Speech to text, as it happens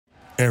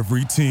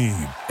Every team,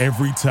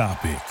 every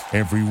topic,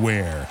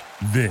 everywhere.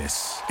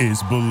 This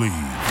is Believe.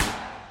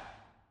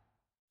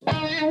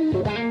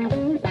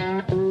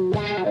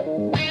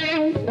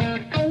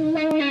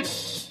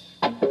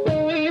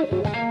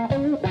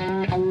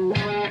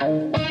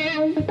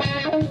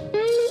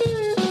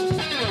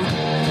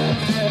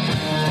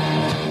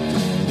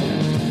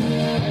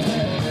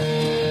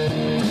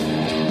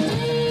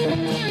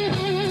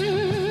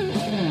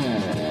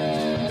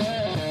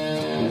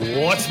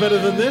 What's better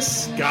than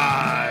this?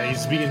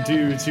 Guys being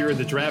dudes here at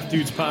the Draft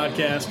Dudes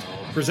podcast,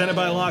 presented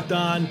by Locked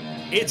On.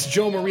 It's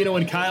Joe Marino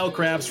and Kyle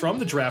Krabs from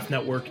the Draft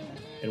Network,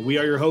 and we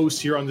are your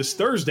hosts here on this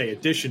Thursday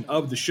edition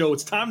of the show.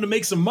 It's time to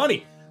make some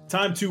money.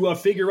 Time to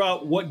figure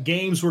out what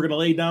games we're going to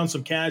lay down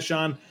some cash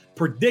on,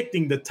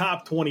 predicting the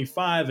top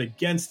 25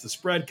 against the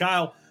spread.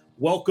 Kyle,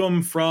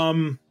 welcome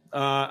from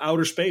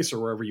outer space or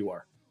wherever you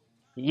are.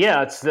 Yeah,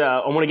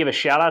 I want to give a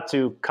shout out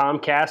to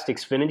Comcast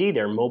Xfinity,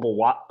 their mobile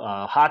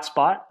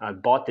hotspot. I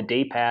bought the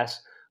day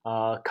pass.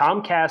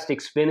 Comcast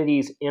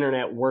Xfinity's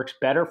internet works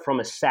better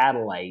from a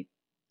satellite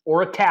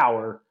or a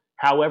tower,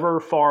 however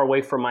far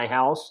away from my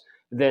house,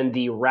 than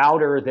the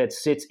router that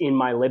sits in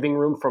my living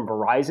room from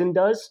Verizon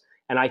does.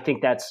 And I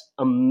think that's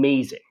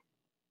amazing.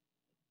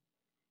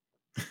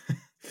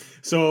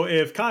 So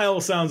if Kyle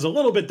sounds a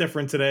little bit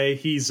different today,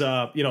 he's,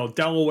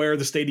 Delaware,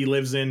 the state he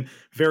lives in,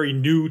 very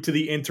new to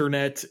the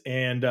internet,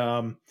 and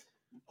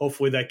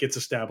hopefully that gets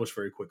established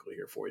very quickly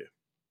here for you.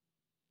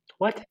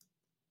 What?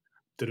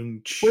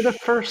 Da-dum-tsh. We're the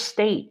first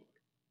state.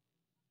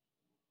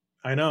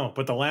 I know,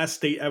 but the last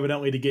state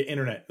evidently to get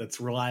internet that's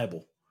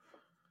reliable.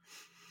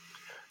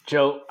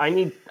 Joe, I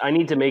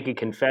need to make a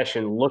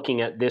confession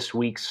looking at this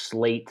week's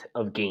slate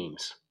of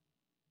games.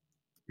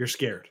 You're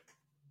scared.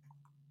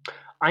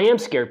 I am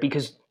scared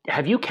because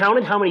have you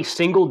counted how many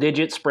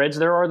single-digit spreads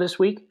there are this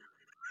week?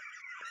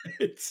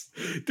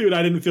 Dude,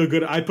 I didn't feel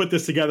good. I put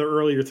this together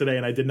earlier today,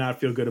 and I did not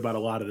feel good about a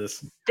lot of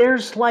this.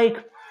 There's like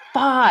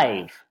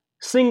 5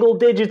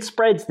 single-digit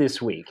spreads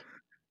this week.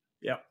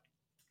 Yep.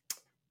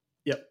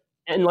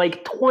 And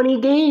like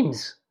 20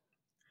 games.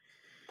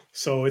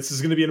 So this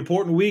is going to be an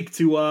important week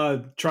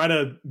to try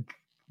to,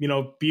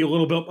 be a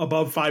little bit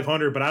above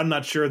 500, but I'm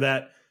not sure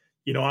that,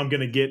 I'm going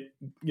to get,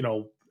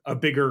 a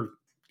bigger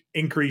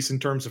increase in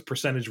terms of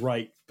percentage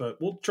right, but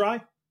we'll try.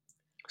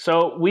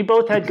 So we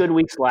both had good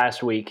weeks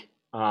last week.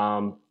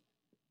 I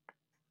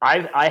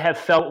have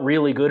felt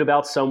really good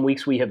about some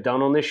weeks we have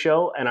done on this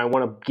show, and I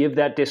want to give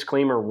that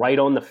disclaimer right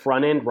on the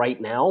front end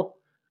right now.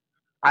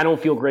 I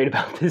don't feel great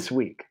about this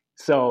week,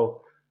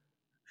 so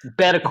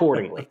bet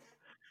accordingly.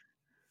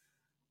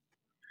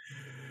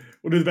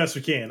 We'll do the best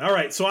we can. All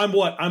right, so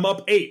I'm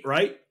up 8,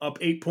 right? Up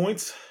 8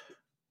 points.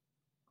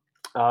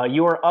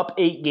 You are up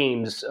 8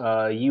 games.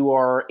 You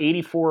are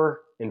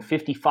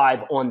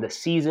 84-55 on the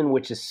season,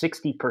 which is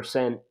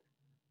 60%.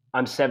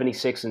 I'm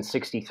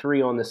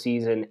 76-63 on the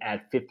season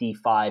at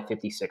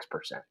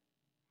 55-56%.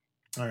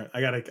 All right,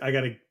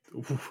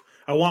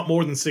 I want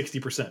more than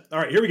 60%. All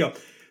right, here we go.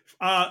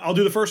 I'll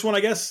do the first one,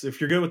 I guess,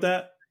 if you're good with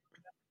that.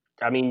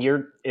 I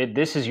mean,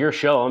 this is your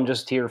show. I'm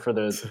just here for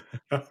the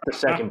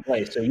second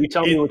place. So you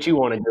tell me what you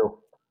want to do.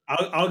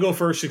 I'll go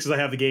first because I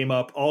have the game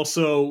up.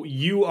 Also,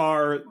 you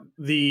are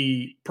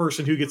the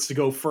person who gets to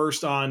go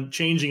first on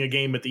changing a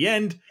game at the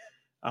end,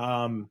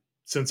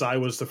 since I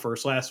was the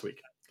first last week.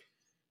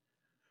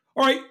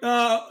 All right,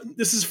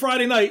 this is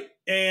Friday night,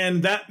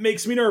 and that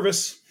makes me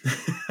nervous.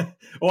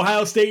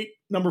 Ohio State,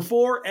 number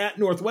 4 at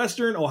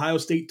Northwestern. Ohio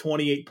State,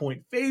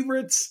 28-point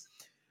favorites.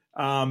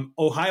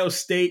 Ohio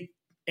State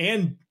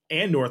and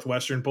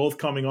Northwestern both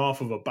coming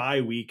off of a bye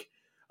week.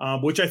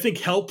 Which I think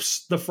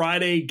helps the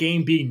Friday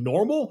game be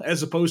normal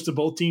as opposed to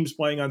both teams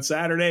playing on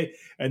Saturday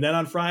and then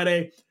on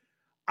Friday.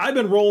 I've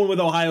been rolling with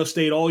Ohio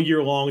State all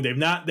year long. They've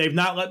not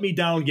let me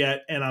down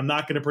yet, and I'm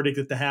not going to predict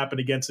it to happen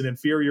against an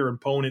inferior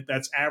opponent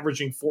that's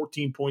averaging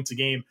 14 points a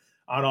game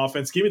on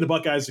offense. Give me the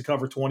Buckeyes to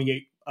cover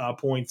 28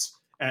 points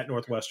at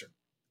Northwestern.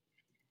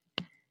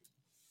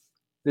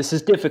 This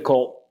is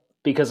difficult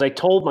because I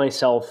told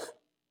myself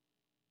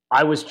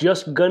I was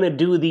just going to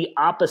do the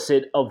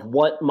opposite of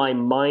what my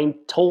mind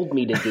told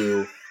me to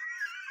do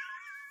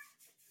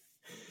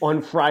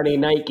on Friday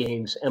night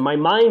games. And my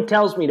mind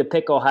tells me to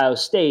pick Ohio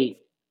State.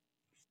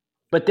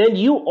 But then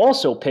you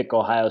also pick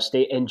Ohio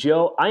State. And,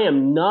 Joe, I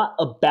am not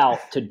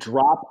about to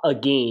drop a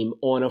game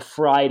on a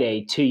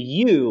Friday to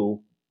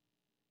you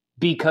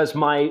because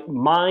my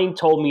mind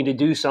told me to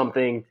do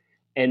something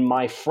and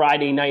my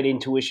Friday night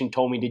intuition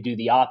told me to do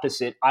the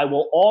opposite. I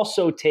will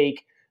also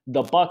take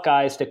the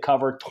Buckeyes to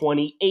cover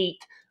 28,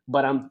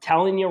 but I'm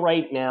telling you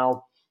right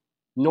now,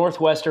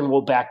 Northwestern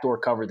will backdoor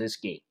cover this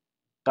game.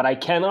 But I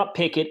cannot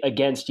pick it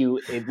against you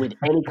with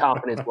any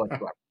confidence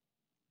whatsoever.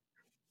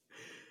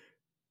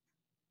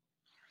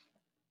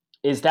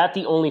 Is that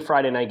the only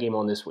Friday night game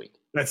on this week?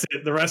 That's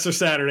it. The rest are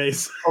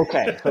Saturdays.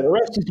 Okay, so the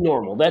rest is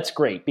normal. That's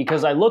great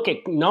because I look at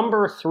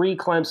number 3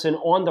 Clemson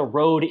on the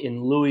road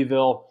in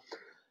Louisville.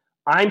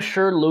 I'm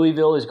sure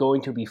Louisville is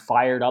going to be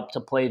fired up to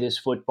play this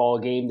football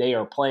game. They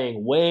are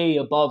playing way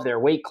above their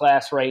weight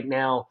class right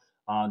now.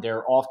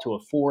 They're off to a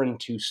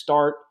 4-2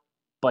 start,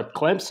 but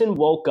Clemson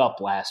woke up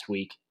last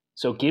week.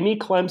 So give me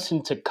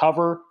Clemson to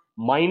cover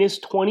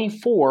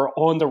 -24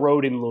 on the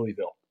road in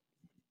Louisville.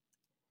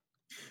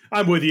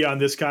 I'm with you on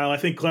this, Kyle. I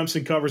think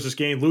Clemson covers this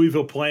game.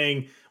 Louisville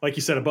playing, like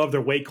you said, above their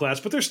weight class,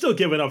 but they're still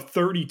giving up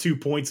 32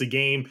 points a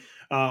game,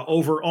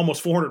 over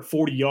almost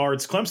 440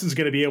 yards. Clemson's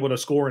going to be able to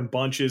score in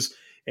bunches,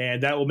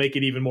 and that will make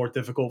it even more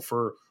difficult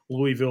for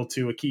Louisville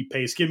to keep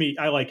pace.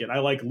 I like it. I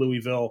like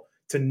Louisville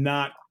to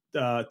not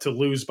to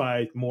lose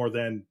by more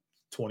than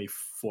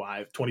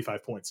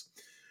 25 points.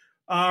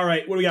 All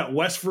right, what do we got?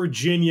 West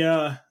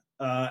Virginia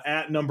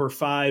at number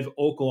 5,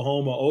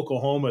 Oklahoma.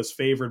 Oklahoma is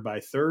favored by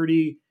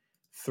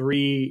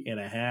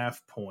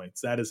 33.5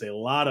 points. That is a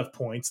lot of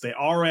points. They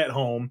are at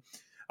home.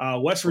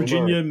 West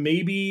Virginia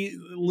maybe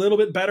a little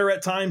bit better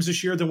at times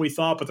this year than we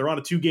thought, but they're on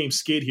a 2-game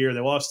skid here. They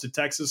lost to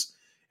Texas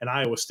and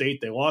Iowa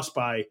State. They lost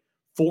by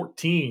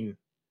 14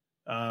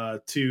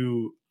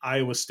 to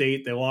Iowa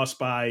State. They lost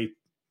by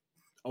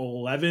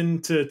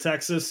 11 to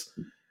Texas.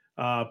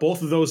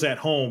 Both of those at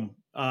home.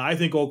 I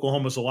think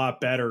Oklahoma's a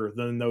lot better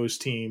than those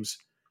teams.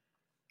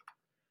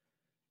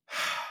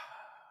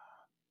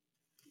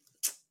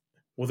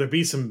 Will there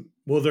be some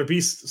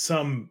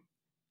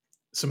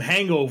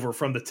hangover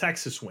from the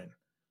Texas win?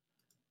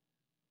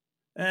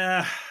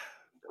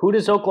 Who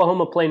does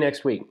Oklahoma play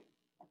next week?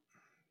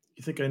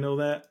 You think I know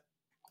that?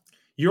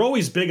 You're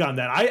always big on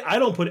that. I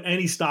don't put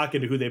any stock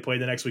into who they play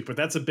the next week, but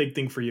that's a big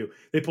thing for you.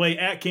 They play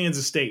at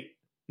Kansas State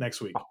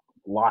next week.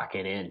 Lock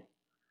it in.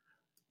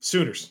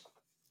 Sooners.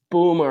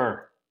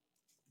 Boomer.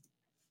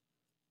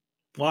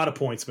 A lot of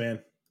points,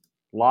 man.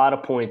 A lot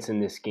of points in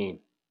this game.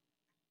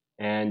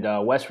 And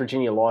West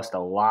Virginia lost a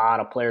lot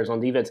of players on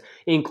defense,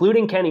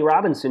 including Kenny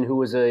Robinson, who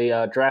was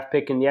a draft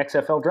pick in the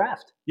XFL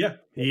draft. Yeah,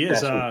 he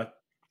is.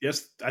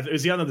 Yes,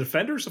 is he on the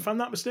Defenders, if I'm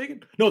not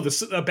mistaken? No, the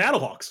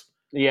Battlehawks.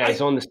 Yeah,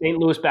 he's on the St.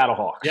 Louis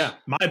Battlehawks. Yeah,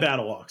 my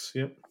Battlehawks.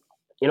 Yep.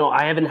 You know,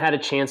 I haven't had a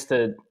chance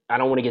to – I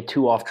don't want to get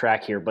too off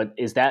track here, but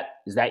is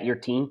that your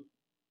team?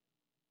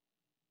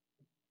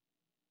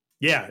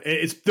 Yeah,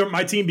 they're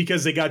my team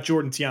because they got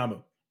Jordan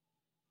Tiamu.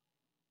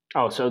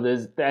 Oh, so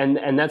there's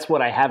and that's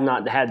what I have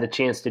not had the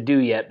chance to do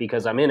yet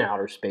because I'm in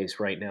outer space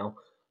right now.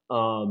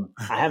 I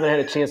haven't had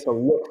a chance to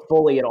look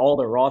fully at all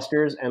the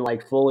rosters and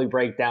like fully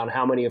break down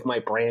how many of my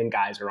brand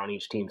guys are on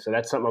each team. So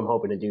that's something I'm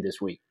hoping to do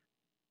this week.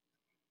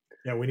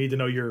 Yeah, we need to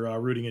know your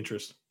rooting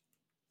interest.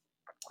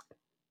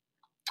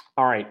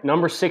 All right,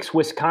 number 6,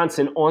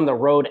 Wisconsin on the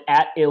road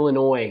at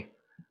Illinois.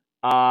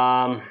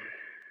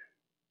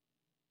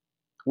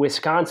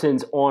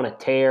 Wisconsin's on a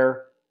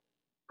tear.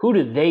 Who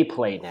do they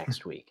play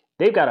next week?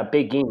 They've got a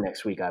big game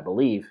next week, I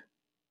believe.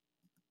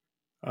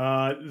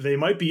 They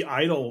might be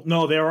idle.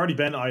 No, they've already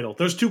been idle.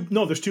 There's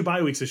 2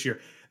 bye weeks this year.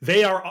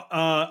 They are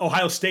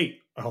Ohio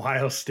State.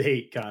 Ohio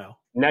State, Kyle.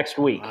 Next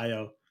week.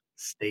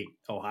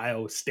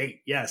 Ohio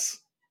State. Yes.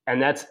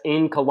 And that's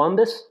in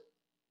Columbus?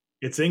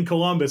 It's in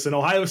Columbus. And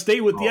Ohio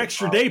State with the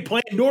extra day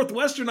playing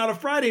Northwestern on a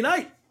Friday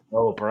night.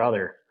 Oh,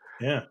 brother.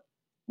 Yeah.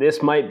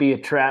 This might be a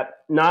trap.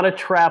 Not a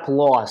trap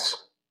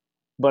loss,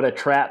 but a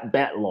trap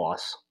bet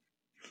loss.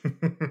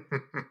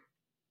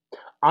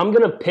 I'm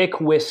going to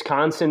pick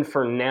Wisconsin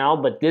for now,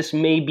 but this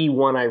may be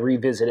one I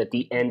revisit at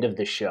the end of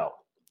the show.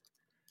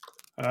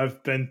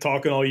 I've been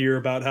talking all year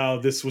about how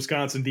this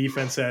Wisconsin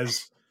defense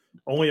has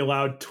only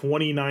allowed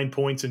 29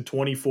 points in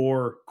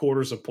 24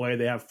 quarters of play.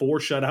 They have 4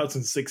 shutouts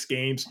in 6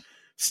 games,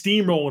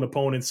 steamrolling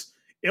opponents.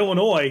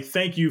 Illinois,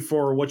 thank you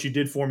for what you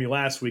did for me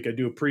last week. I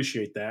do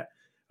appreciate that.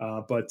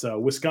 But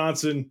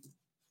Wisconsin,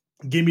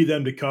 give me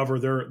them to cover.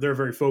 They're a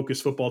very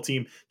focused football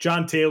team.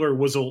 John Taylor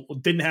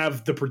didn't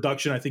have the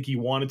production I think he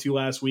wanted to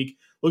last week.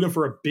 Looking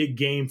for a big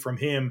game from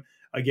him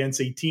against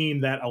a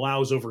team that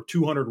allows over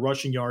 200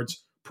 rushing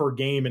yards per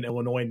game in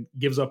Illinois and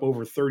gives up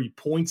over 30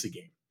 points a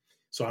game.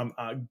 So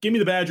give me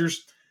the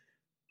Badgers.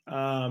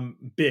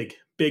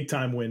 Big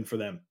time win for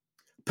them.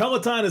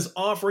 Peloton is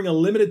offering a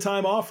limited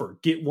time offer.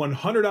 Get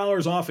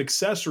 $100 off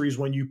accessories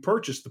when you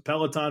purchase the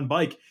Peloton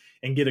bike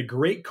and get a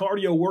great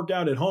cardio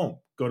workout at home.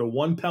 Go to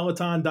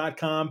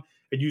onepeloton.com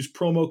and use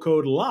promo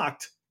code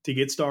LOCKED to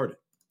get started.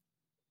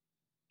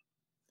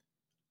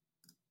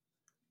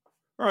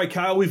 All right,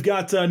 Kyle, we've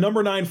got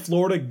number 9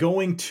 Florida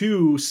going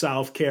to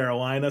South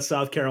Carolina.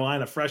 South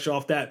Carolina fresh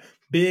off that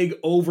big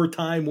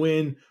overtime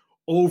win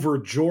over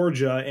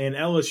Georgia and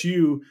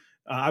LSU.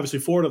 Obviously,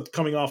 Florida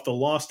coming off the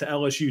loss to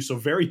LSU, so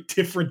very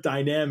different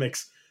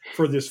dynamics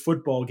for this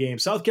football game.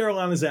 South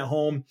Carolina's at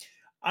home.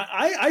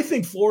 I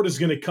think Florida's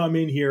going to come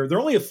in here. They're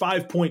only a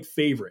 5-point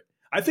favorite.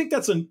 I think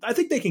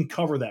they can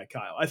cover that,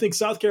 Kyle. I think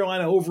South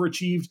Carolina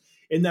overachieved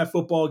in that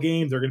football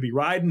game. They're going to be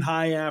riding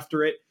high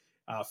after it.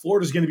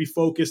 Florida's going to be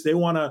focused.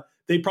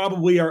 They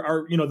probably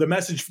are the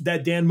message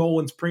that Dan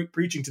Mullen's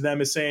preaching to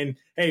them is saying,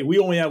 hey, we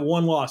only have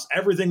 1 loss.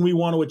 Everything we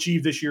want to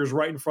achieve this year is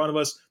right in front of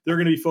us. They're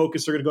going to be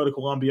focused. They're going to go to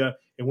Columbia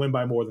and win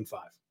by more than 5.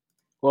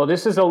 Well,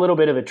 this is a little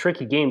bit of a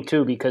tricky game,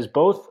 too, because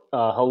both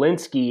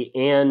Helinski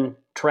and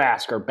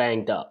Trask are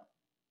banged up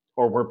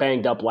or were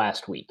banged up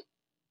last week.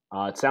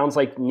 It sounds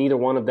like neither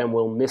one of them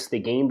will miss the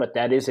game, but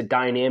that is a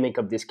dynamic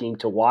of this game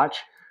to watch.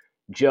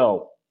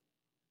 Joe.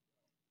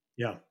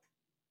 Yeah.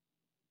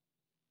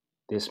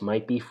 This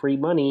might be free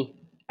money.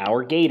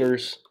 Our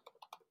Gators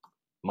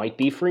might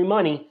be free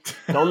money.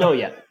 Don't know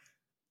yet.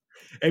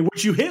 Hey,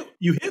 which you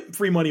hit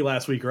free money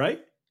last week, right?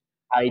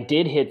 I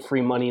did hit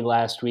free money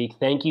last week.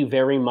 Thank you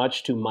very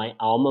much to my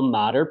alma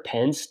mater,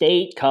 Penn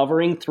State,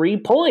 covering 3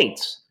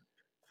 points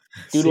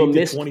due to a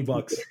missed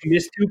 $20.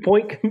 Missed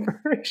 2-point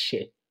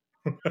conversion.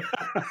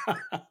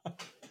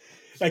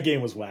 That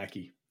game was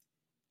wacky.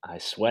 I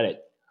sweat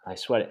it.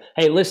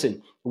 Hey,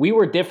 listen, we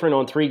were different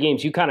on 3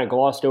 games. You kind of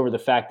glossed over the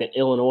fact that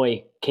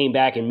Illinois came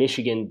back and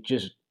Michigan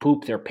just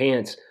pooped their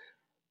pants.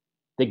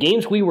 The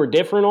games we were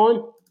different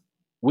on,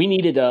 we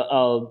needed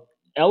a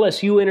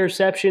LSU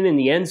interception in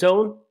the end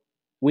zone.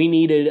 We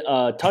needed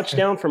a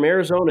touchdown from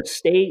Arizona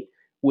State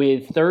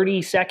with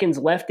 30 seconds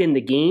left in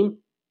the game,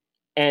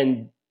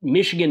 and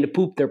Michigan to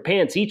poop their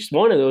pants. Each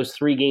one of those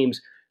 3 games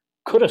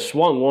could have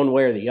swung one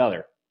way or the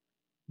other.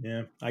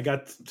 Yeah, I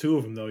got 2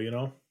 of them, though, you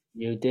know?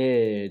 You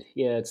did.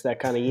 Yeah, it's that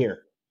kind of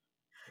year.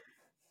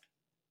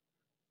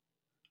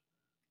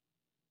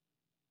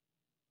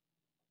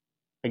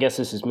 I guess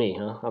this is me,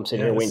 huh? I'm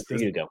sitting here waiting for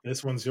you to go.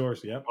 This one's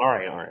yours, yep. All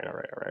right.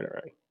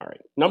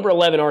 Number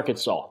 11,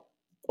 Arkansas,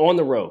 on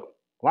the road.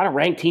 A lot of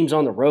ranked teams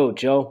on the road,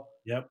 Joe.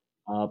 Yep.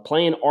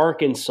 Playing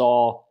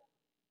Arkansas,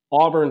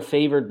 Auburn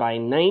favored by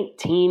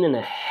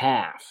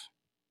 19.5.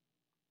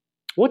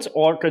 What's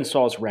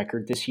Arkansas's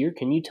record this year?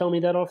 Can you tell me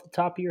that off the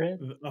top of your head?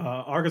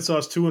 Arkansas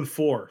is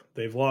 2-4.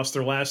 They've lost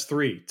their last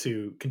 3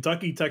 to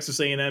Kentucky,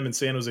 Texas A&M, and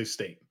San Jose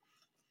State.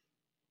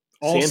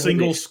 All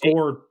single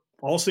score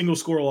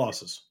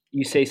losses.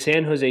 You say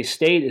San Jose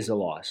State is a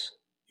loss.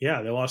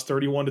 Yeah, they lost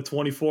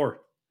 31-24.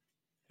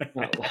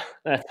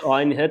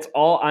 That's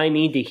all I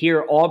need to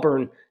hear.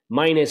 Auburn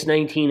minus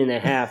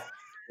 19.5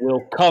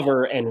 will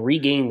cover and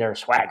regain their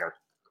swagger.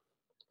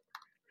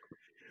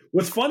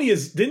 What's funny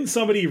is, didn't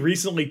somebody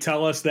recently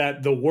tell us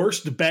that the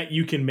worst bet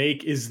you can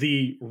make is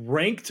the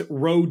ranked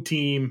road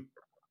team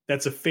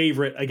that's a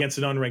favorite against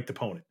an unranked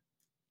opponent?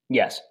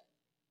 Yes.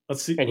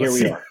 Let's see. And here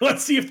we are.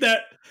 Let's see if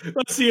that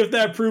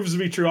proves to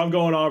be true. I'm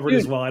going Auburn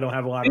as well. I don't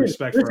have a lot of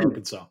respect for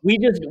Arkansas.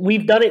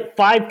 We've done it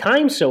 5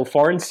 times so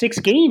far in 6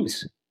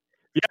 games.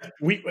 Yeah,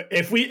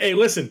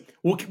 listen,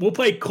 we'll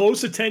pay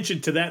close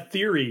attention to that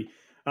theory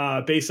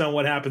based on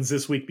what happens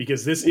this week,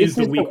 because this is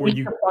the week where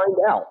you find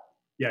out.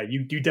 Yeah,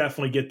 you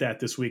definitely get that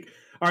this week.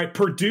 All right,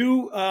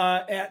 Purdue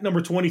at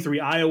number 23,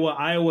 Iowa.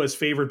 Iowa is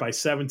favored by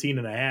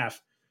 17.5.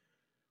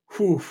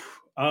 Whew.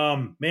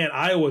 Man,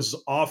 Iowa's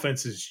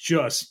offense has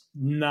just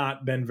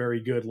not been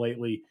very good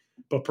lately,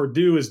 but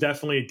Purdue is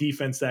definitely a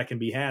defense that can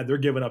be had. They're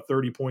giving up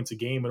 30 points a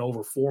game and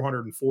over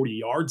 440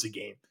 yards a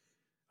game.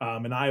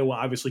 And Iowa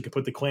obviously could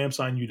put the clamps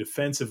on you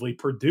defensively.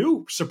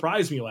 Purdue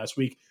surprised me last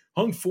week,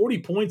 hung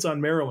 40 points on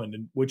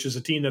Maryland, which is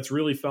a team that's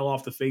really fell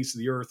off the face of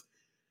the earth.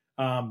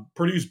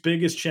 Purdue's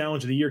biggest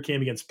challenge of the year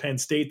came against Penn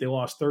State. They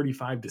lost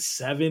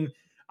 35-7.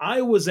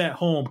 Iowa's at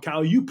home.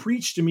 Kyle, you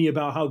preached to me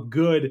about how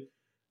good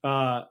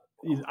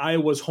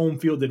Iowa's home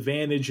field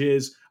advantage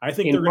is. I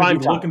think they're going to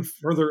be looking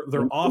for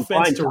their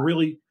offense to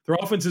really – their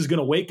offense is going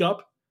to wake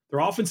up. Their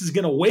offense is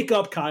going to wake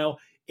up, Kyle.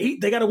 They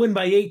got to win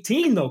by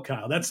 18, though,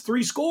 Kyle. That's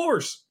 3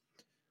 scores.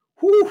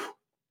 Whew.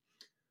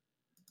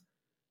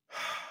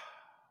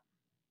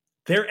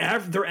 Their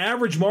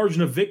average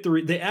margin of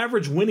victory, they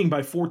average winning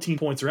by 14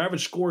 points. Their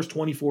average score is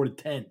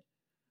 24-10.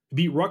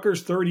 Beat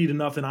Rutgers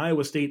 30-0,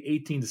 Iowa State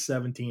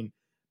 18-17,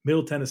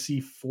 Middle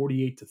Tennessee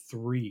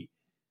 48-3.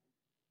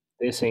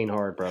 This ain't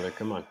hard, brother.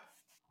 Come on.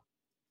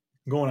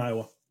 I'm going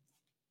Iowa.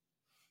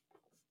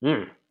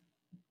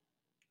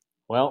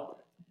 Well,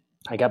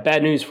 I got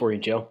bad news for you,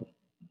 Joe.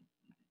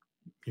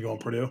 You going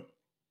Purdue?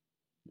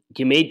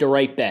 You made the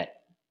right bet.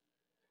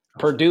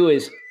 Purdue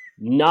is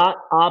not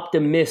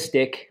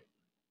optimistic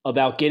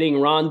about getting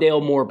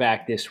Rondale Moore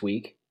back this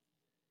week.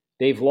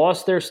 They've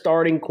lost their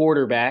starting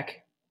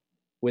quarterback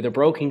with a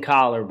broken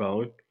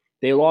collarbone.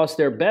 They lost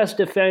their best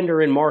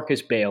defender in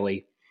Marcus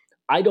Bailey.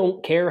 I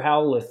don't care how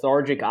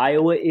lethargic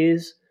Iowa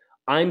is.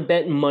 I'm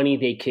betting money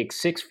they kick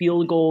 6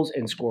 field goals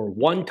and score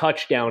 1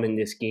 touchdown in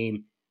this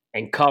game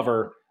and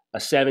cover a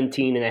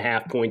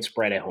 17.5-point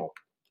spread at home.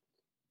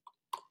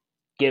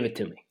 Give it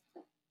to me.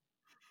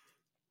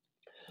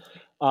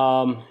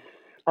 All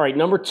right,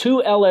 number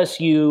 2,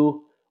 LSU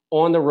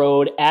on the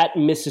road at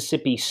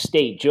Mississippi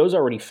State. Joe's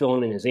already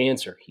filling in his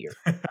answer here.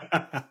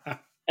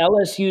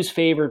 LSU's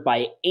favored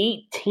by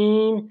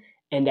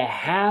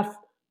 18.5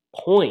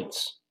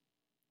 points.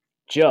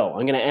 Joe,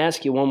 I'm going to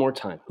ask you one more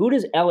time. Who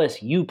does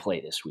LSU play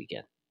this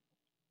weekend?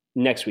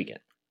 Next weekend?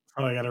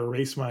 Oh, I got to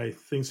erase my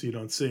thing so you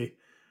don't see.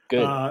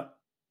 Good.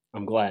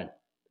 I'm glad.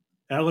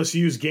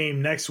 LSU's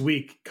game next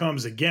week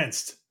comes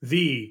against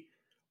the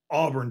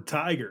Auburn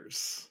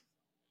Tigers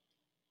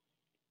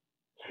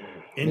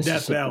in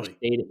Death Valley.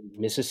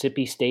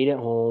 Mississippi State at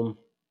home.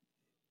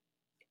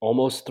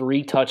 Almost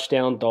 3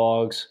 touchdown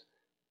dogs.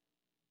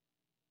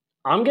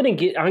 I'm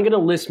gonna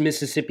list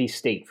Mississippi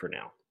State for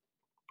now.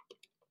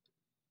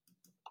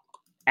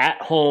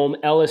 at home.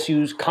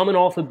 LSU's coming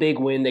off a big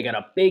win. They got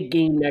a big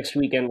game next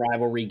weekend,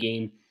 rivalry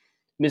game.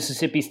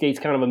 Mississippi State's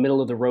kind of a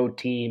middle-of-the-road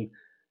team.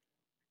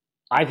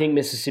 I think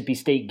Mississippi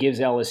State gives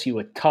LSU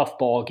a tough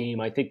ball game.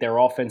 I think their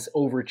offense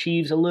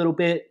overachieves a little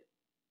bit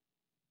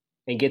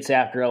and gets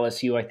after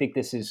LSU. I think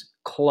this is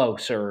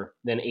closer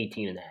than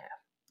 18.5.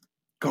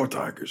 Go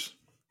Tigers.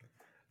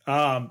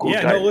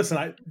 Tigers. No,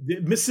 listen,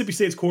 Mississippi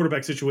State's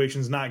quarterback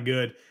situation is not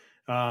good.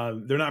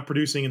 They're not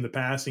producing in the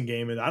passing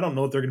game, and I don't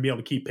know if they're going to be able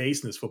to keep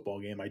pace in this football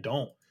game. I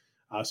don't.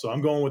 So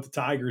I'm going with the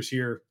Tigers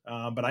here.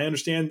 But I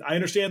understand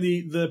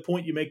the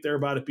point you make there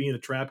about it being a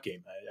trap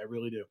game. I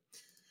really do.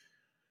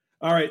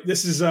 All right,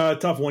 this is a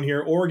tough one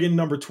here. Oregon,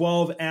 number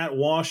 12, at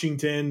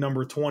Washington,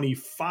 number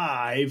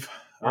 25.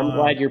 I'm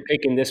glad you're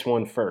picking this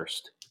one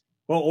first.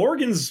 Well,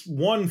 Oregon's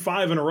won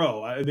 5 in a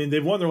row. I mean,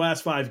 they've won their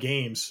last 5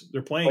 games.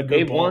 They're playing but good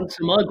they've ball. won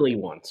some ugly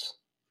ones.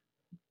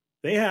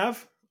 They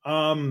have.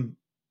 But,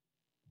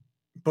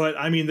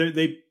 I mean,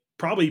 they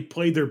probably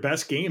played their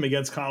best game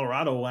against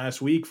Colorado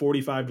last week,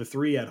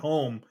 45-3 at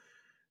home.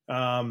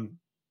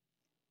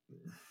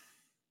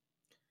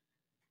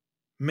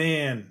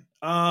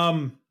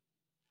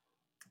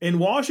 And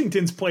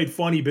Washington's played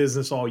funny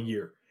business all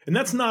year. And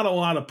that's not a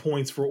lot of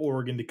points for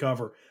Oregon to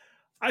cover.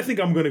 I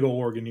think I'm going to go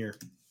Oregon here.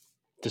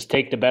 Just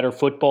take the better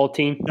football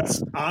team?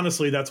 That's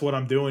what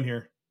I'm doing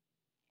here.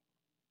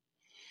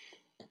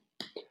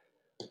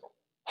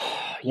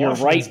 You're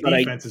right, but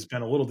defense has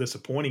been a little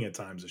disappointing at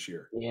times this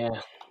year. Yeah,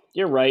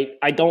 you're right.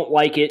 I don't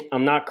like it.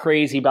 I'm not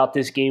crazy about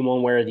this game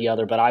one way or the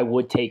other, but I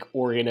would take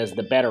Oregon as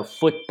the better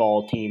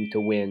football team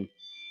to win.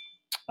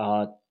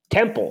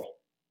 Temple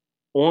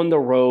on the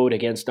road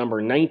against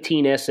number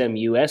 19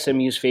 SMU.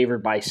 SMU's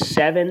favored by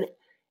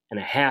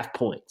 7.5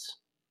 points.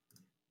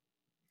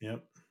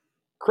 Yep.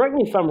 Correct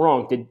me if I'm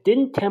wrong.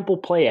 Didn't Temple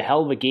play a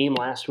hell of a game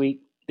last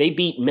week? They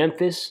beat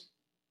Memphis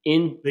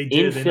in Philly.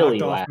 They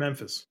knocked off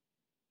Memphis.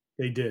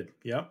 They did.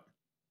 Yep.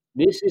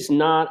 This is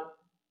not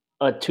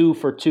a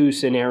 2-for-2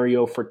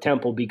 scenario for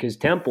Temple because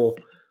Temple,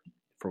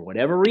 for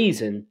whatever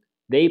reason,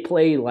 they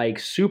play like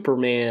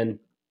Superman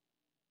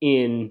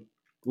in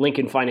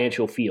Lincoln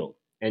Financial Field.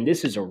 And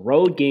this is a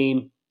road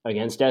game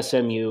against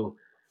SMU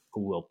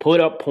who will put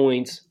up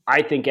points.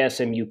 I think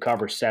SMU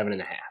covers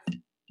 7.5.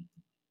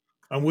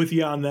 I'm with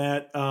you on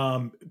that.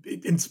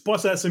 And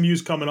plus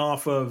SMU's coming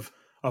off of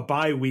a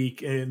bye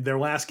week, and their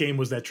last game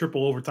was that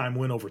triple overtime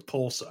win over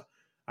Tulsa.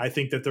 I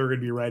think that they're going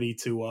to be ready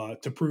to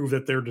prove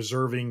that they're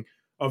deserving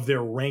of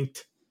their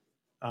ranked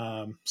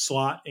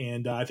slot,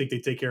 and I think they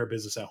take care of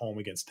business at home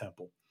against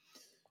Temple.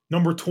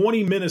 Number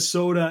 20,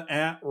 Minnesota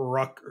at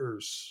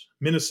Rutgers.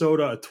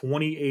 Minnesota, a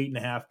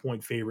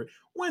 28.5-point favorite.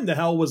 When the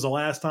hell was the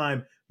last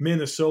time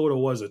Minnesota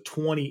was a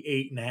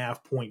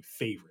 28.5-point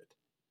favorite?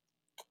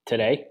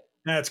 Today.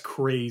 That's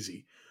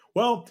crazy.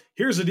 Well,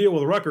 here's the deal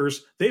with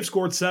Rutgers. They've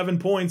scored 7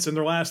 points in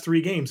their last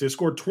 3 games. They've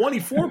scored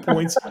 24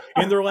 points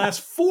in their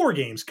last 4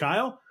 games,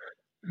 Kyle.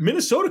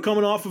 Minnesota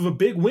coming off of a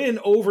big win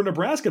over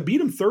Nebraska, beat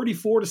them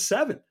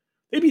 34-7.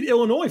 They beat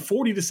Illinois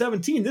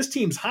 40-17. This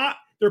team's hot.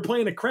 They're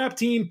playing a crap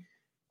team.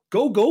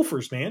 Go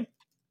Gophers, man.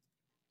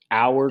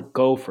 Our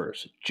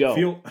Gophers.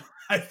 Joe.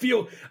 I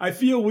feel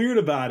weird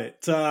about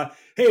it. Hey,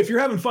 if you're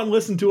having fun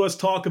listening to us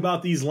talk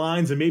about these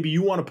lines and maybe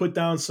you want to put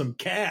down some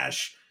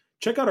cash,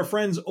 check out our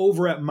friends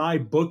over at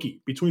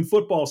MyBookie. Between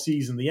football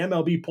season, the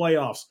MLB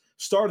playoffs,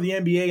 start of the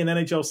NBA and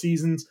NHL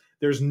seasons,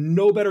 there's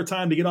no better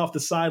time to get off the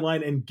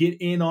sideline and get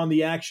in on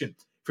the action.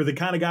 For the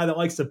kind of guy that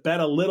likes to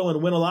bet a little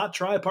and win a lot,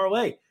 try a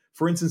parlay.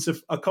 For instance,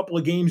 if a couple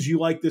of games you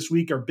like this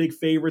week are big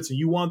favorites and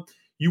you want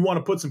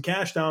to put some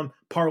cash down,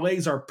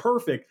 parlays are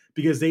perfect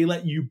because they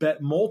let you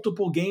bet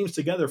multiple games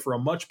together for a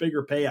much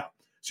bigger payout.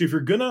 So if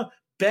you're going to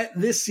bet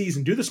this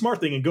season, do the smart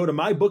thing and go to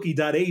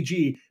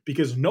mybookie.ag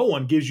because no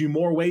one gives you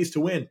more ways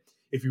to win.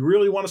 If you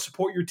really want to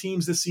support your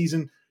teams this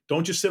season,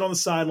 don't just sit on the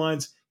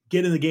sidelines.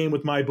 Get in the game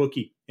with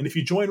MyBookie. And if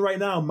you join right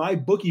now,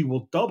 MyBookie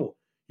will double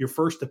your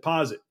first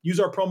deposit.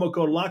 Use our promo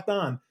code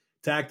LOCKEDON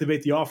to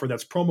activate the offer.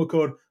 That's promo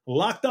code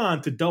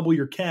LOCKEDON to double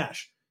your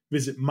cash.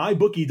 Visit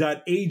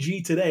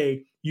mybookie.ag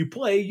today. You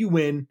play, you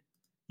win,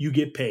 you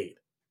get paid.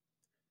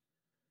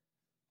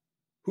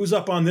 Who's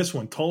up on this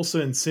one?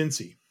 Tulsa and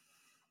Cincy.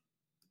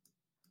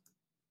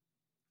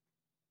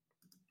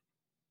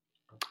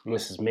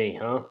 This is me,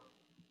 huh?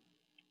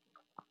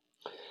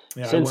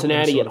 Yeah,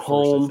 Cincinnati at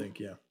home, first, I think,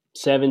 yeah.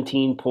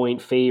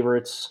 17-point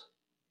favorites.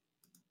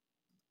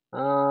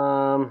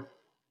 I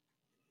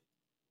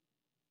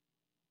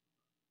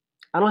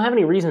don't have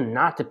any reason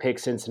not to pick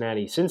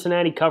Cincinnati.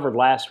 Cincinnati covered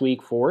last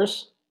week for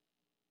us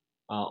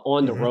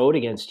on the road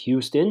against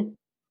Houston.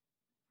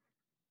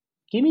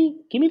 Give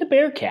me the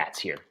Bearcats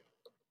here.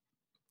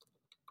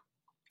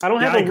 I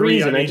don't have a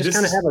reason. I just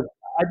kind of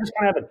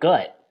have a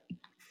gut.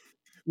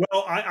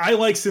 Well, I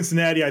like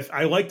Cincinnati.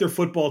 I like their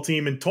football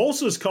team. And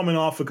Tulsa's coming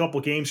off a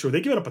couple games where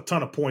they give up a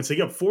ton of points. They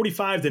give up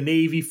 45 to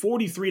Navy,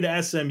 43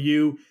 to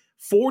SMU,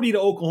 40 to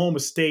Oklahoma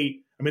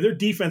State. I mean, their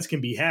defense can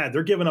be had.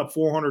 They're giving up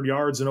 400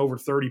 yards and over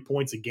 30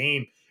 points a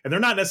game. And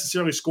they're not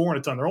necessarily scoring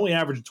a ton. They're only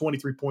averaging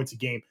 23 points a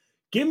game.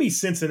 Give me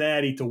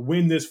Cincinnati to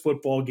win this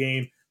football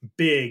game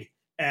big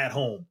at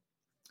home.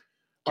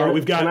 All right,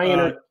 we've got.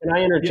 Can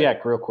I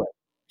interject real quick?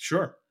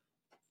 Sure.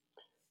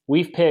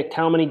 We've picked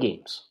how many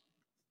games?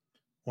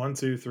 1,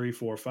 2, 3,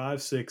 4,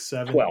 5, 6,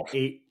 7, 12.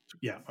 8.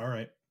 Yeah, all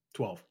right,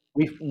 12.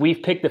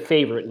 We've picked the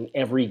favorite in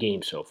every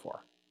game so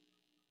far.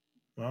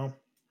 Well,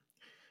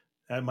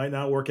 that might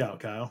not work out,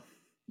 Kyle.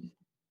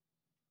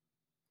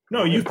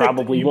 No, you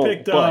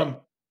picked.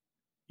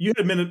 You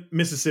had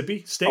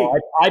Mississippi State. Oh,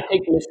 I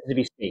picked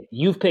Mississippi State.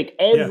 You've picked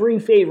every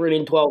favorite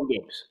in 12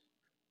 games.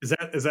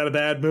 Is that a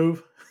bad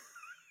move?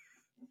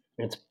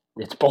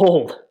 It's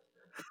bold.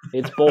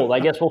 It's bold. I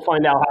guess we'll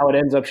find out how it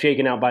ends up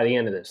shaking out by the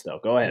end of this, though.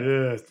 Go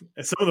ahead.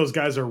 Some of those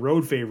guys are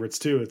road favorites,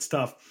 too. It's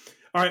tough.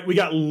 All right, we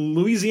got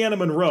Louisiana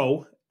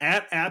Monroe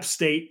at App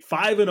State,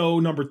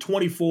 5-0, number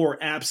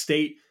 24, App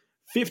State,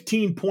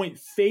 15-point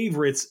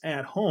favorites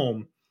at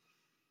home.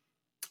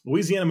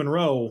 Louisiana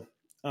Monroe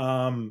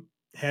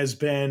has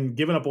been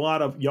giving up a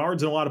lot of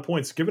yards and a lot of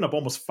points, giving up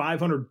almost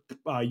 500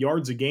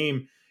 yards a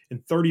game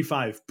and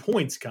 35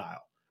 points,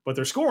 Kyle. But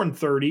they're scoring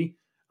 30.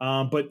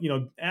 But,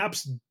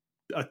 App's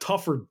a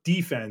tougher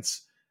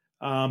defense.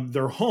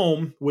 They're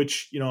home,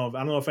 which, I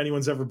don't know if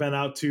anyone's ever been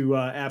out to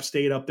App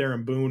State up there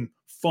in Boone.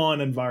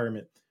 Fun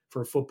environment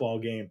for a football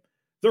game.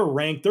 They're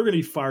ranked. They're going to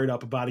be fired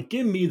up about it.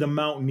 Give me the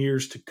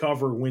Mountaineers to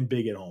cover, win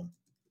big at home.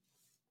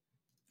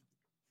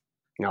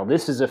 Now,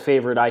 this is a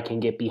favorite I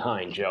can get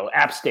behind, Joe.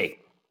 App State.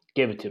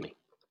 Give it to me.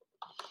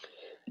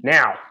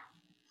 Now,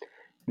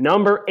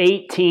 number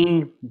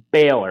 18,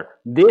 Baylor.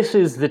 This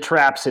is the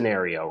trap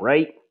scenario,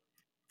 right?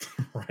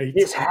 Right.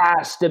 This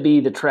has to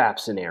be the trap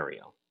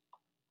scenario.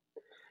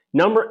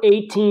 Number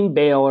 18,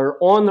 Baylor,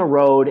 on the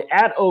road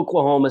at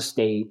Oklahoma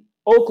State.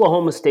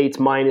 Oklahoma State's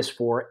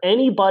 -4.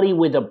 Anybody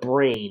with a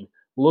brain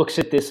looks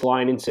at this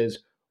line and says,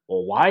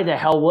 well, why the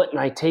hell wouldn't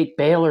I take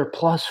Baylor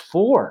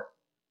 +4?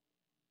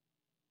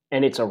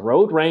 And it's a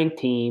road-ranked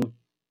team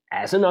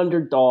as an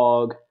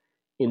underdog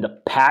in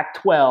the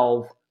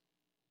Pac-12.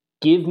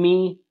 Give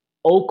me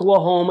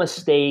Oklahoma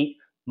State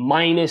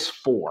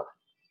 -4.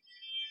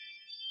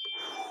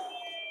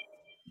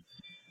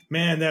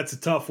 Man, that's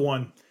a tough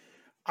one.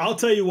 I'll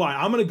tell you why.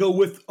 I'm going to go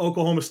with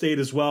Oklahoma State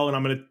as well, and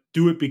I'm going to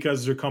do it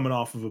because they're coming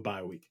off of a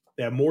bye week.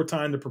 They have more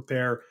time to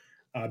prepare.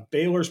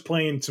 Baylor's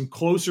playing some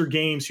closer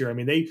games here. I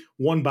mean, they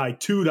won by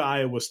 2 to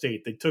Iowa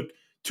State. They took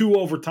 2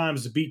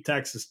 overtimes to beat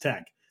Texas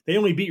Tech. They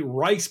only beat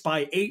Rice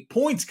by 8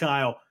 points,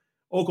 Kyle.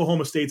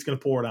 Oklahoma State's going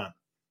to pour it on.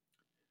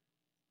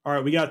 All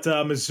right, we got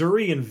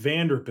Missouri and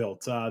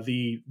Vanderbilt.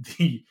 The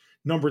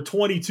number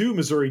 22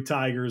 Missouri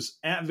Tigers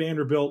at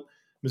Vanderbilt.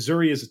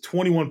 Missouri is a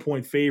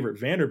 21-point favorite.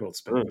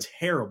 Vanderbilt's been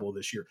terrible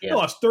this year. Yeah. They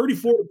lost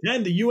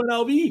 34-10 to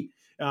UNLV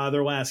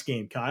their last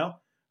game,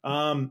 Kyle.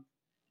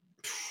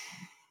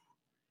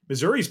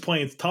 Missouri's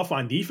playing tough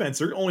on defense.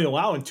 They're only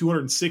allowing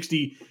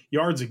 260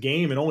 yards a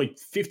game and only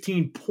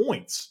 15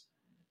 points.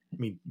 I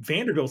mean,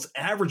 Vanderbilt's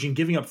averaging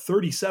giving up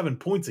 37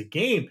 points a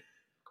game.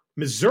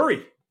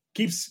 Missouri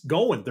keeps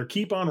going. They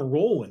keep on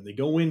rolling. They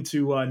go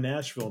into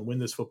Nashville and win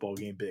this football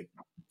game big.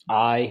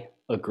 I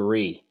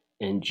agree.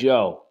 And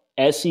Joe,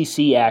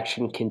 SEC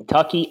action,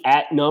 Kentucky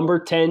at number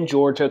 10,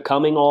 Georgia,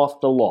 coming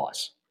off the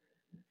loss.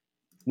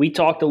 We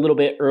talked a little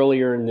bit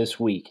earlier in this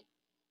week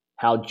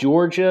how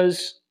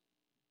Georgia's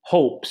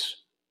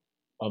hopes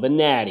of a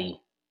natty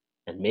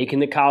and making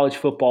the college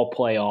football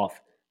playoff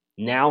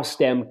now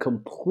stem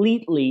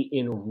completely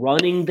in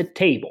running the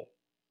table.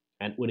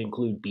 That would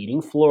include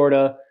beating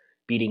Florida,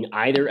 beating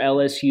either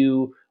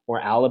LSU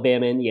or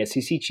Alabama in the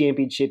SEC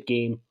championship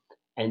game,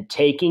 and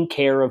taking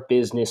care of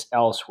business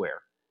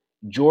elsewhere.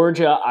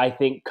 Georgia, I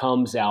think,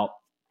 comes out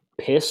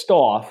pissed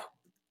off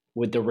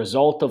with the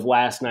result of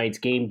last night's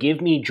game.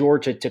 Give me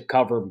Georgia to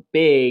cover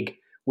big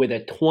with a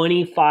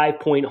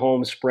 25-point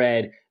home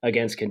spread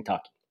against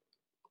Kentucky.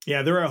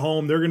 Yeah, they're at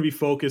home. They're going to be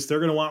focused. They're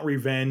going to want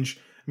revenge.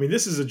 I mean,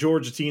 this is a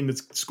Georgia team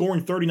that's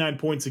scoring 39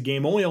 points a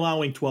game, only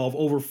allowing 12,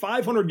 over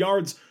 500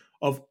 yards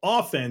of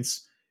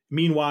offense.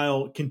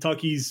 Meanwhile,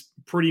 Kentucky's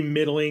pretty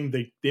middling.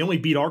 They only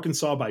beat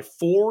Arkansas by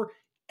 4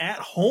 at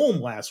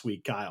home last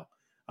week, Kyle.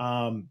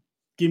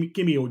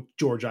 Give me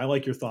Georgia. I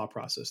like your thought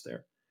process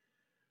there.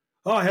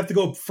 Oh, I have to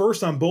go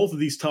first on both of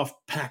these tough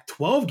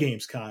Pac-12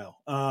 games, Kyle.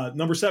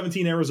 Number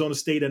 17, Arizona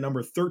State, and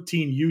number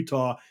 13,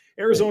 Utah.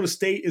 Arizona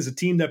State is a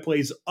team that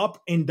plays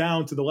up and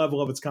down to the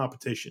level of its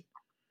competition.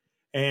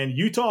 And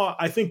Utah,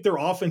 I think their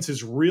offense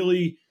has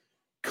really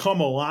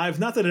come alive.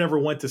 Not that it ever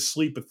went to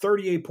sleep, but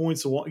 38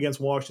 points against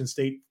Washington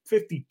State,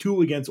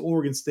 52 against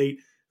Oregon State.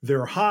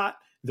 They're hot.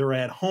 They're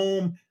at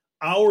home.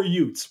 Our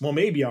Utes. Well,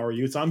 maybe our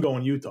Utes. I'm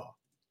going Utah.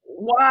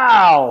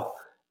 Wow.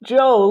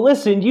 Joe,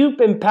 listen, you've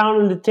been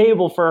pounding the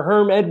table for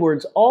Herm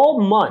Edwards all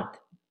month,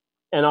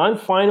 and I'm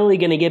finally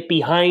going to get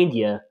behind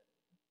you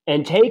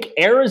and take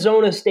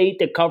Arizona State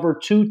to cover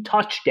 2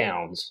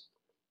 touchdowns,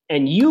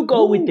 and you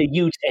go with the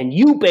Utes and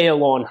you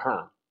bail on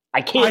Herm.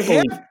 I can't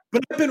believe it.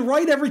 But I've been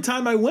right every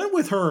time I went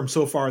with Herm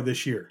so far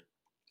this year.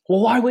 Well,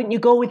 why wouldn't you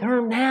go with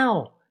Herm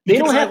now? They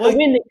don't have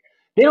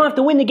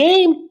to win the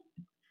game.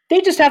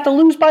 They just have to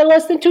lose by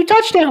less than 2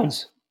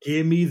 touchdowns.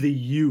 Give me the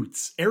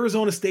Utes.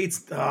 Arizona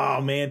State's,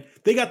 oh man,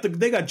 they got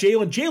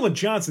Jalen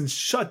Johnson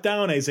shut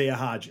down Isaiah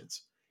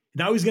Hodgins.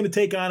 Now he's going to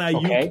take on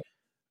Ayuk. Okay.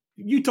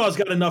 Utah's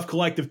got enough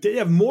they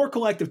have more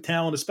collective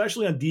talent,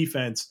 especially on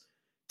defense,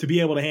 to be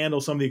able to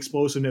handle some of the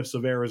explosiveness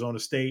of Arizona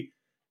State.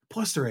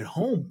 Plus, they're at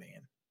home,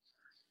 man.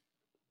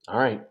 All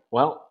right.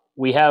 Well,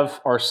 we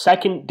have our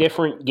second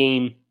different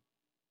game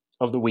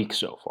of the week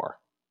so far.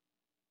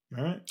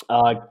 All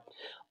right.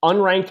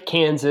 Unranked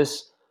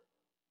Kansas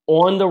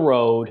on the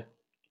road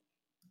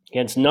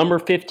against number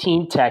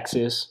 15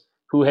 Texas,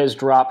 who has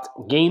dropped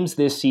games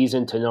this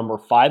season to number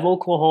 5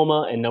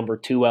 Oklahoma and number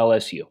 2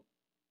 LSU.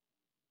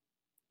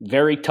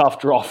 Very tough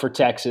draw for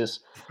Texas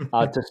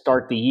to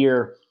start the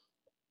year.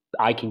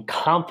 I can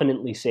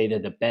confidently say they're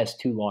the best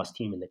 2-loss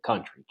team in the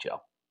country,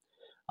 Joe.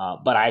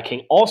 But I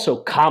can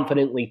also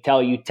confidently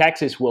tell you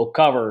Texas will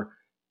cover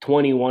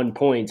 21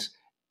 points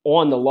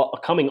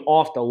coming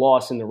off the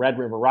loss in the Red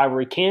River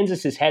rivalry.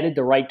 Kansas is headed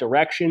the right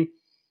direction.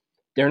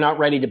 They're not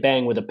ready to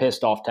bang with a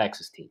pissed-off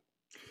Texas team.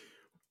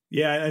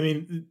 Yeah, I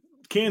mean,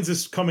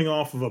 Kansas coming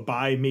off of a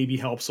bye maybe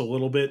helps a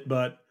little bit,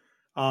 but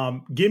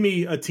give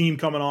me a team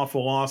coming off a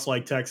loss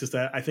like Texas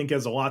that I think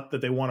has a lot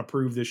that they want to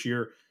prove this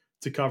year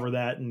to cover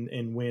that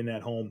and win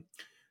at home.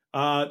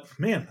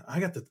 Man,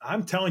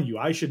 I'm telling you,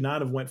 I should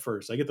not have went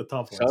first. I get the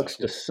tough ones. Sucks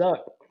to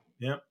suck.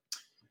 Yeah.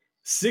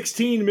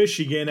 16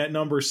 Michigan at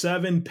number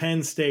 7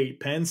 Penn State.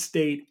 Penn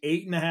State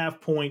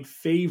 8.5-point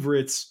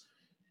favorites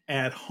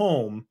at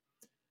home.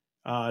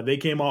 They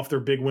came off their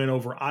big win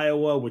over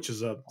Iowa, which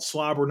is a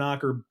slobber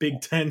knocker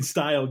Big Ten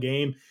style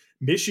game.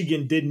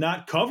 Michigan did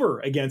not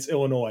cover against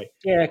Illinois.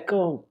 Yeah,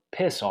 go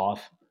piss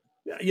off.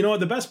 You know what?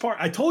 The best part,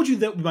 I told you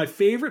that my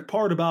favorite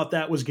part about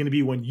that was going to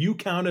be when you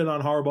counted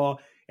on Harbaugh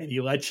and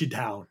he let you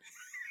down.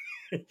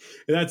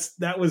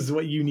 That was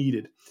what you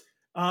needed.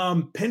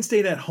 Penn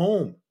State at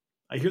home.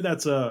 I hear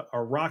that's a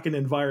rocking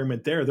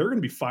environment there. They're going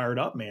to be fired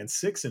up, man.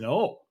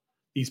 6-0,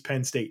 these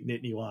Penn State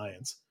Nittany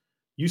Lions.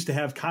 Used to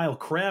have Kyle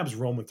Krabs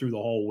roaming through the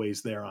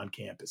hallways there on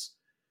campus.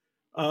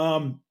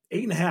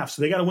 8.5,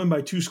 so they got to win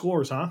by 2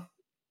 scores, huh?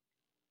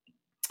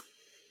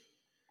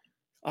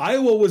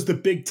 Iowa was the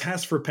big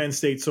test for Penn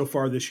State so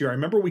far this year. I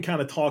remember we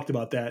kind of talked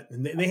about that,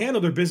 and they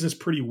handled their business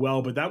pretty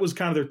well, but that was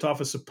kind of their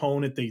toughest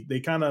opponent. They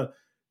kind of,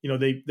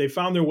 they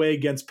found their way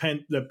against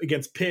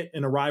Pitt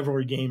in a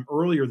rivalry game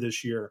earlier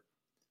this year.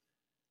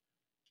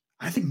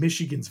 I think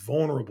Michigan's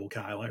vulnerable,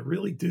 Kyle. I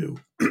really do,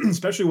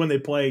 especially when they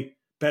play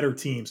better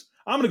teams.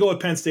 I'm going to go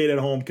with Penn State at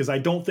home because I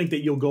don't think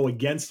that you'll go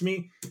against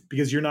me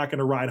because you're not going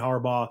to ride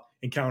Harbaugh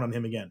and count on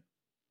him again.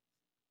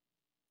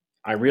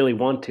 I really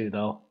want to,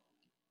 though.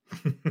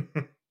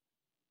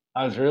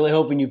 I was really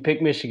hoping you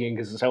pick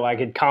Michigan so I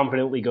could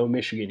confidently go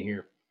Michigan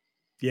here.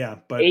 Yeah,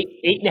 but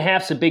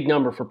 8.5 is a big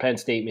number for Penn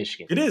State,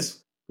 Michigan. It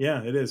is.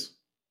 Yeah, it is.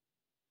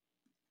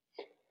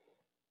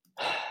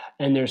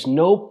 And there's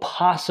no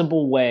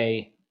possible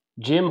way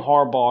Jim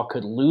Harbaugh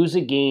could lose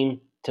a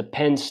game to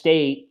Penn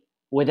State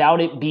without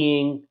it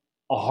being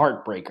a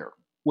heartbreaker,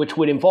 which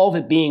would involve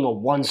it being a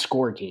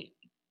 1-score game.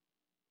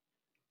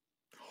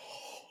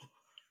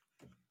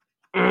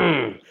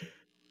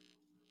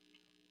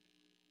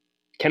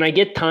 Can I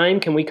get time?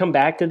 Can we come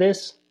back to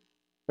this?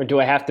 Or do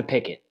I have to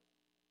pick it?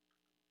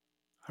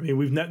 I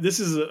mean, this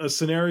is a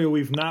scenario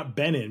we've not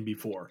been in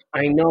before.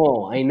 I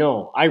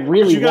know. I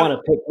really want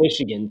to pick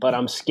Michigan, but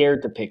I'm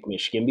scared to pick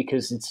Michigan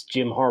because it's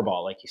Jim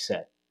Harbaugh, like you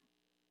said.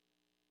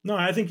 No,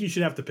 I think you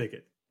should have to pick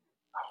it.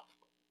 Oh,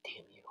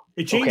 damn you.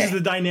 It changes the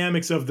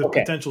dynamics of the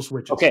potential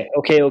switches. Okay.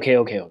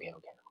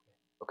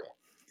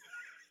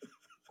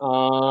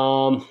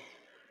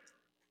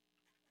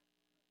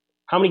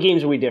 How many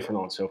games are we different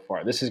on so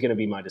far? This is going to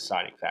be my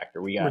deciding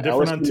factor. We're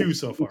different on 2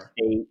 so far.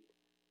 State.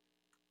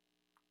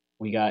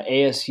 We got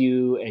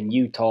ASU and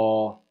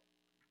Utah.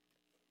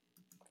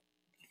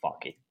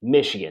 Fuck it.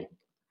 Michigan.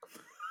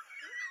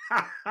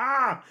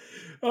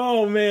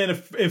 Oh, man.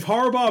 If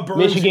Harbaugh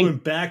burns you in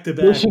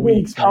back-to-back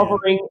weeks,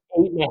 covering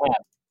 8.5.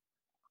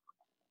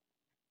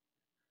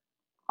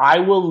 I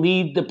will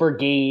lead the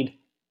brigade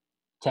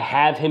to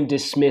have him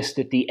dismissed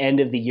at the end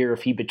of the year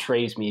if he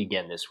betrays me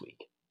again this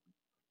week.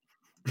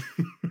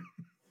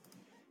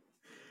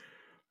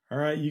 All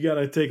right, you got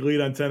to take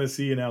lead on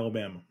Tennessee and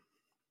Alabama.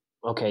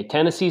 Okay,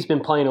 Tennessee's been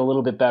playing a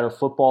little bit better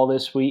football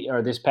this week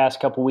or this past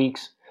couple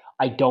weeks.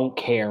 I don't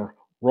care.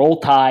 Roll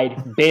Tide,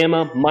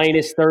 Bama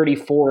minus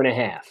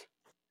 34.5.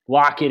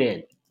 Lock it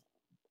in.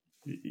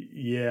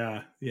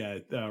 Yeah,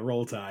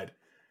 Roll Tide.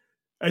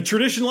 A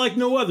tradition like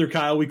no other,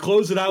 Kyle. We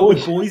close it out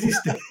with Boise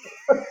State.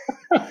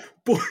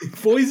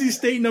 Boise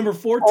State, number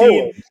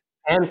 14.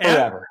 And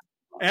forever.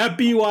 At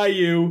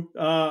BYU,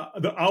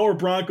 our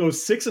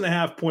Broncos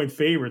 6.5-point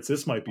favorites.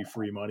 This might be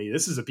free money.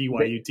 This is a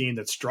BYU team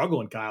that's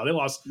struggling, Kyle. They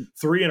lost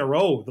 3 in a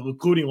row,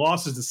 including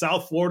losses to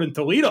South Florida and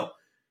Toledo.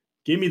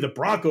 Give me the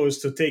Broncos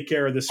to take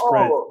care of this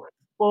spread.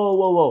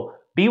 Whoa.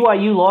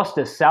 BYU lost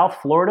to South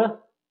Florida?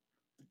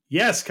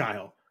 Yes,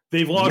 Kyle.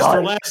 They've lost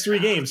their last 3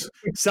 games.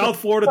 South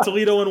Florida,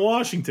 Toledo, and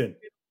Washington.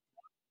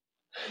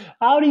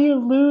 How do you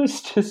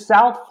lose to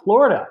South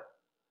Florida?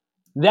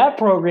 That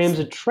program's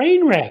a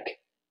train wreck.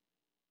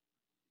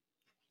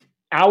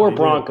 Our They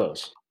did.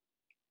 Broncos,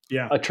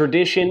 Yeah. a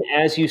tradition,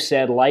 as you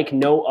said, like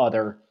no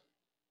other,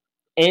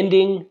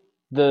 ending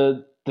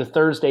the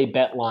Thursday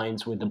bet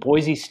lines with the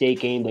Boise State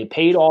game. They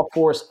paid off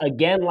for us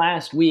again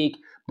last week.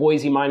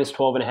 Boise minus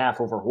 12.5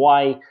 over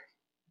Hawaii.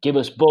 Give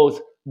us both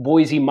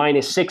Boise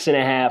minus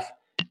 6.5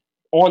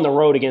 on the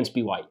road against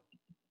BYU.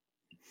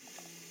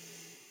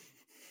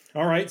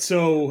 All right.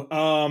 So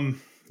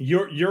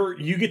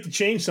you get to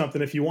change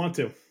something if you want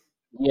to.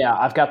 Yeah,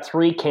 I've got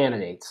 3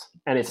 candidates,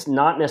 and it's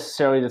not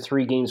necessarily the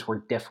 3 games we're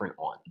different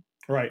on.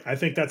 Right. I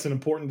think that's an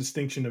important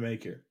distinction to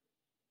make here.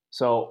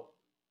 So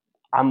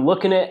I'm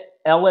looking at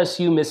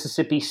LSU,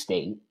 Mississippi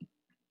State.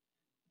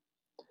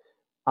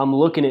 I'm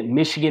looking at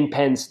Michigan,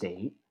 Penn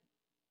State.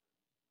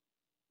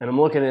 And I'm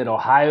looking at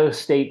Ohio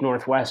State,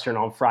 Northwestern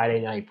on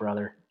Friday night,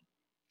 brother.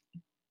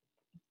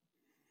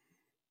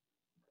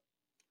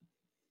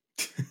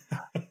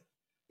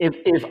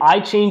 If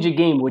I change a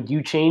game, would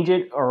you change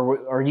it?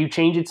 Or are you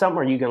changing something,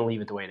 or are you going to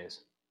leave it the way it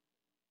is?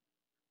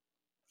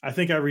 I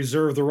think I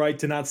reserve the right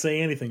to not say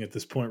anything at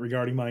this point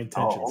regarding my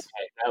intentions. Oh,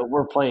 okay. Now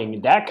we're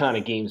playing that kind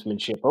of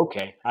gamesmanship.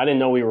 Okay. I didn't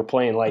know we were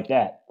playing like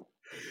that.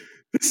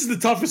 This is the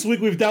toughest week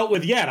we've dealt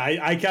with yet.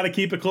 I got to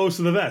keep it close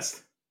to the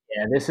vest.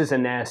 Yeah, this is a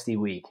nasty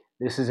week.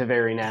 This is a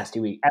very nasty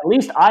week. At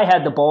least I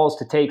had the balls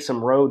to take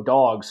some road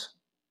dogs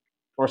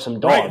or some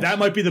dogs. Right. That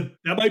might be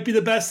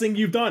the best thing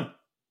you've done.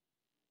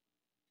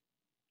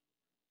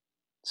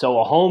 So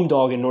a home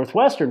dog in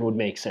Northwestern would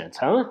make sense,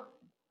 huh?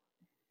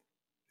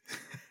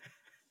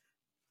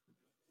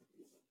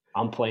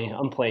 I'm playing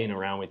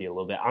around with you a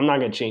little bit. I'm not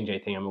going to change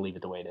anything. I'm going to leave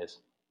it the way it is.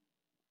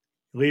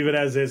 Leave it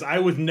as is. I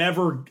was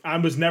never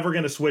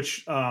going to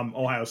switch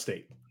Ohio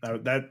State.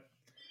 That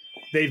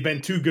they've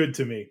been too good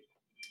to me.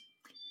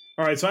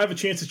 All right, so I have a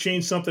chance to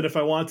change something if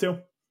I want to.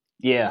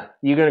 Yeah,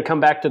 you going to come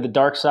back to the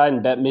dark side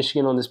and bet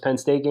Michigan on this Penn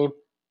State game?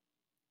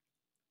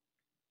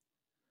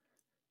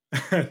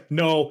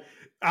 No,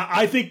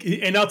 I think,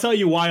 and I'll tell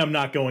you why I'm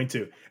not going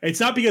to. It's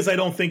not because I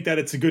don't think that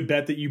it's a good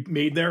bet that you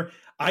made there.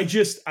 I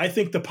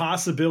think the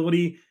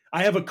possibility,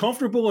 I have a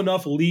comfortable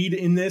enough lead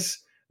in this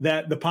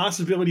that the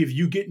possibility of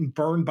you getting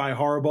burned by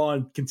Harbaugh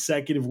in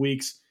consecutive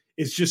weeks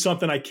is just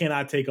something I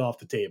cannot take off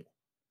the table.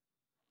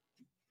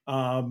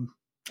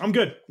 I'm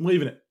good. I'm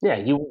leaving it. Yeah,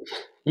 you want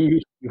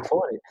it.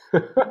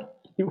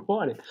 You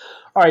want it.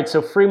 All right,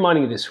 so free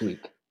money this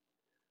week.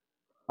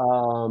 I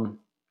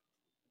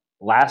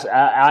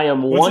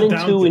am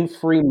 1-2 in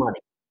free money.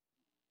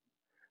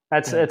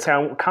 That's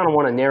how I kind of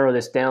want to narrow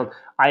this down.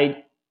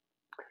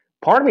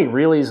 Part of me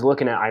really is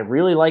looking at, I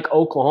really like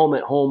Oklahoma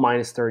at home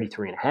minus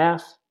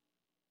 33.5.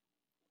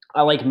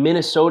 I like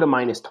Minnesota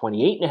minus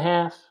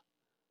 28.5.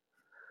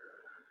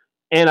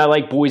 And I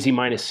like Boise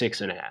minus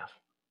 6.5.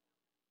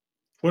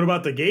 What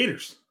about the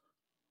Gators?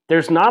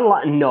 There's not a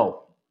lot.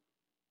 No.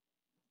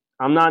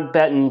 I'm not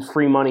betting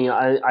free money.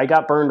 I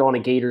got burned on a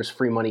Gators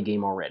free money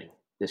game already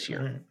this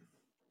year. Right.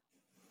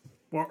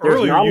 Well,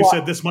 earlier you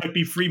said this might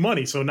be free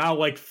money, so now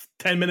like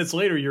 10 minutes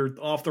later you're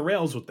off the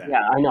rails with that.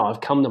 Yeah, I know. I've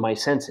come to my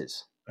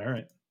senses. All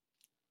right.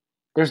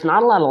 There's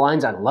not a lot of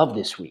lines I love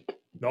this week.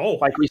 No.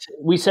 Like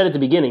we said at the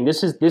beginning,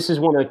 this is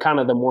one of the kind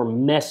of the more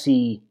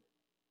messy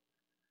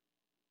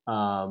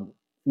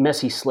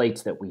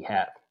slates that we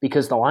have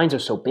because the lines are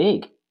so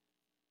big.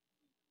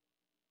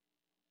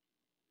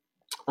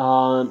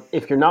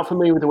 If you're not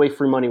familiar with the way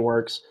free money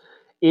works,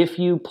 if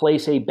you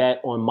place a bet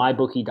on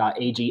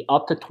mybookie.ag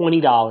up to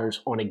 $20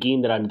 on a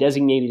game that I'm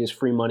designated as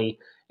free money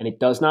and it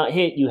does not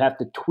hit, you have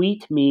to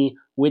tweet me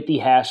with the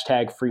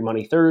hashtag free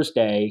money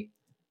Thursday.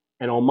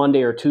 And on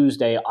Monday or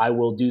Tuesday, I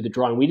will do the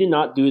drawing. We did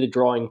not do the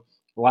drawing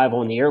live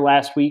on the air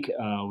last week.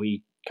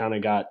 We kind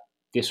of got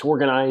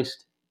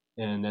disorganized,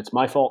 and that's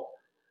my fault.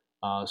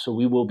 So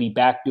we will be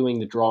back doing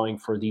the drawing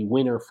for the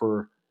winner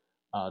for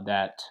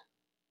that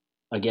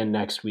again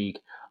next week.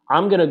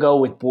 I'm going to go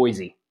with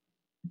Boise.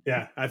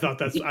 Yeah, I thought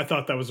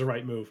that was the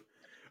right move.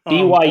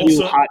 BYU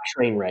also, hot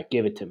train wreck.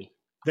 Give it to me.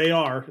 They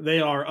are.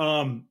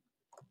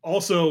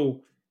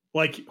 Also,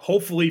 like,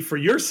 hopefully for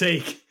your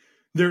sake,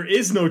 there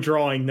is no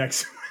drawing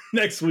next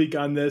week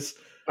on this.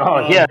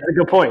 Oh, yeah, that's a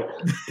good point.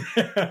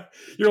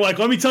 You're like,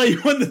 let me tell you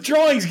when the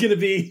drawing's going to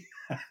be.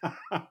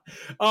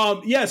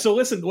 Yeah, so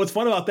listen, what's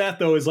fun about that,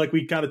 though, is like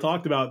we kind of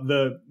talked about,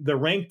 the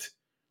ranked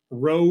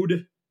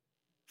road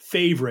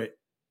favorite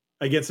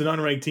against an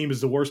unranked team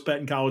is the worst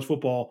bet in college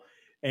football.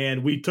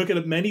 And we took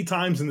it many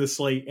times in this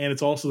slate, and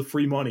it's also the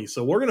free money.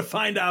 So we're going to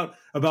find out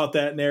about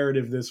that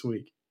narrative this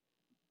week.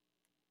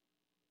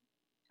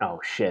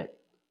 Oh, shit.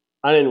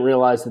 I didn't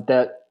realize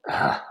that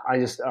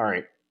all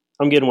right.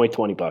 I'm getting away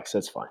 $20.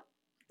 That's fine.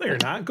 No, you're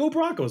not. Go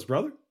Broncos,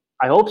 brother.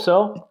 I hope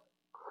so.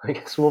 I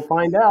guess we'll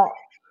find out.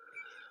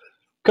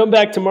 Come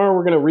back tomorrow.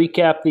 We're going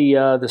to recap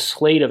the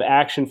slate of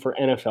action for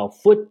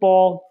NFL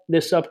football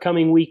this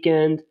upcoming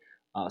weekend.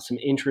 Some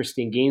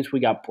interesting games. We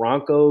got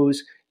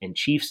Broncos and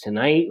Chiefs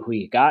tonight. Who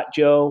you got,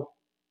 Joe?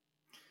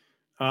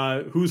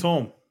 Who's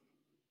home?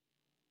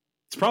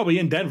 It's probably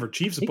in Denver.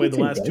 Chiefs have played the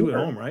last two at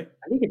home, right?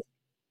 I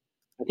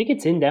think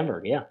it's in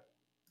Denver, yeah.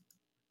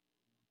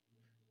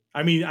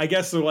 I mean, I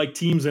guess they're like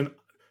teams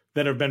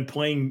that have been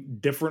playing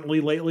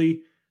differently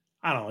lately.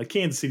 I don't know. Like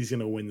Kansas City's going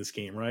to win this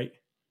game, right?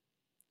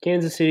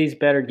 Kansas City's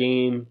better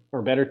game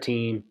or better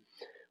team.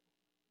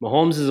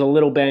 Mahomes is a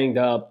little banged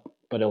up,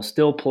 but he'll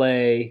still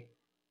play.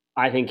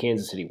 I think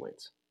Kansas City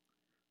wins.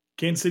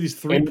 Kansas City's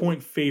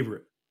 3-point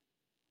favorite.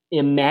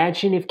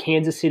 Imagine if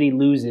Kansas City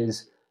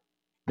loses,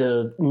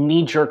 the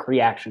knee-jerk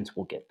reactions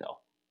we'll get, though.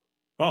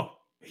 Oh,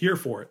 here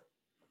for it.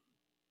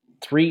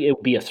 It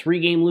would be a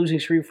 3-game losing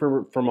streak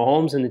for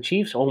Mahomes and the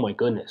Chiefs. Oh, my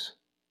goodness.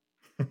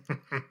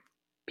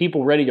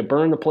 People ready to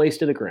burn the place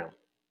to the ground.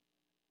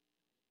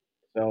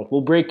 So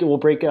we'll break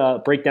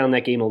down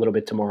that game a little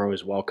bit tomorrow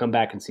as well. Come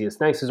back and see us.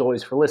 Thanks as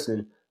always for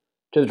listening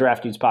to the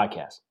Draft Dudes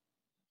podcast.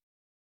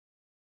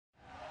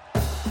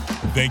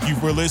 Thank you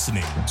for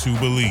listening to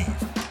Believe.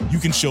 You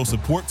can show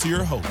support to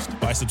your host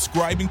by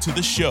subscribing to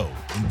the show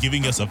and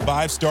giving us a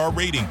 5-star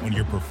rating on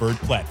your preferred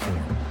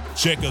platform.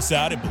 Check us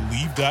out at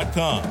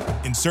Believe.com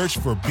and search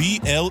for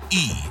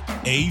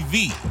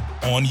BLEAV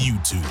on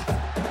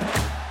YouTube.